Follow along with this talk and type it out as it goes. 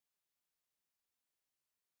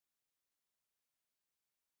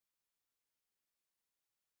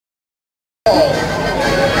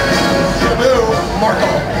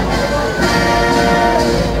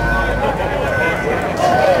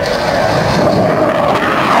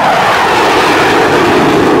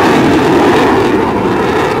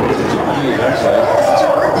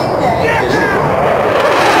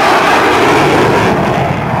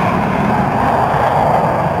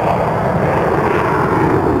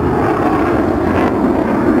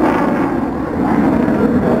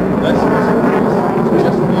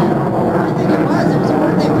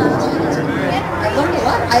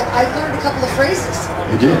I learned a couple of phrases.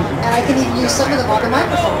 You did? And I can even use some of them on the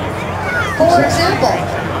microphone. For example.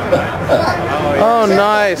 Oh,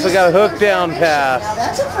 nice. We got a hook down pass. Now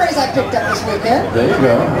that's a phrase I picked up this weekend. There you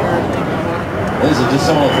go. These are just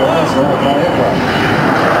some of the flies from all my aircraft.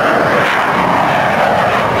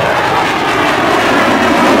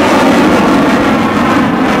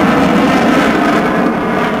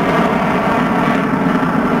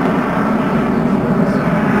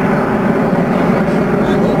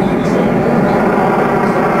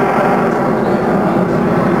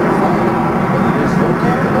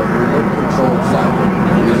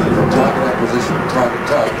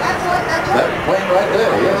 That plane right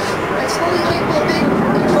there, yes. It's fully capable of being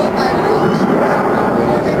controlled by roads.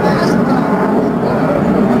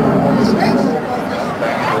 It's great.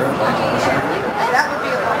 That would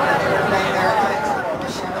be a lot of airplane there.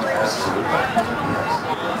 Absolutely.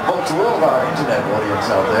 Well, to all of our internet audience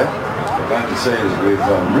out there, what I'd like to say is we've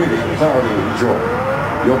really thoroughly enjoyed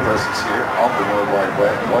your presence here on the World Wide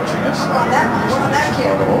Web watching us. On that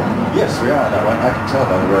camera. Yes, we are on that one. I can tell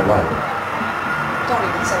by the red light. Don't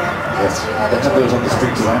even say it. Yes, they have those on the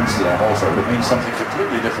streets of Amsterdam also, but it means something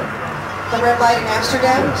completely different. The red light in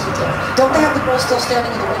Amsterdam? Yes, it does. Don't they have the girls still standing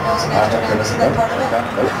in the windows in Amsterdam? Isn't that part of it? No,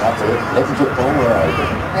 not for 11-foot pole where I live.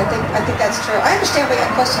 I think that's true. I understand we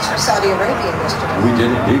got questions from Saudi Arabia yesterday. We did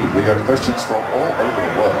indeed. We got questions from all over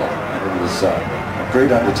the world, and it was a great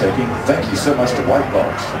undertaking. Thank you so much to White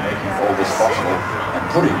Box for making all this possible and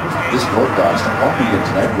putting this broadcast on the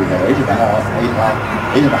internet. We had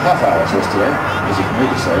 8.5 hours yesterday, as you can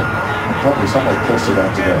really say, and probably somewhere close to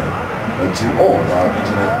that today. To all of our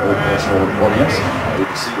internet audience, you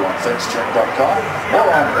can see you on fencecheck.com or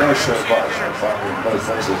on Airshow Buzz. You'll find me in both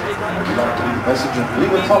places. If you'd like to leave a message and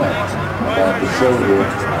leave a comment about the show here,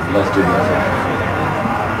 I'd love to hear from you.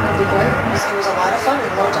 That'd be great. It was a lot of fun. We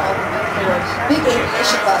learned all the big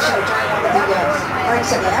aviation buffs. During one of the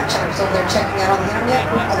breaks in the action, I was over there checking out on the internet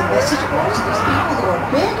all the message boards. These people who are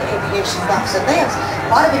big aviation buffs, and they have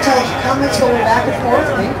a lot of intelligent comments going back and forth.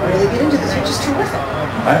 And they really get into this, which is terrific.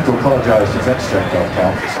 I have to apologize to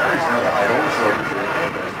FenceCheck.com for some reason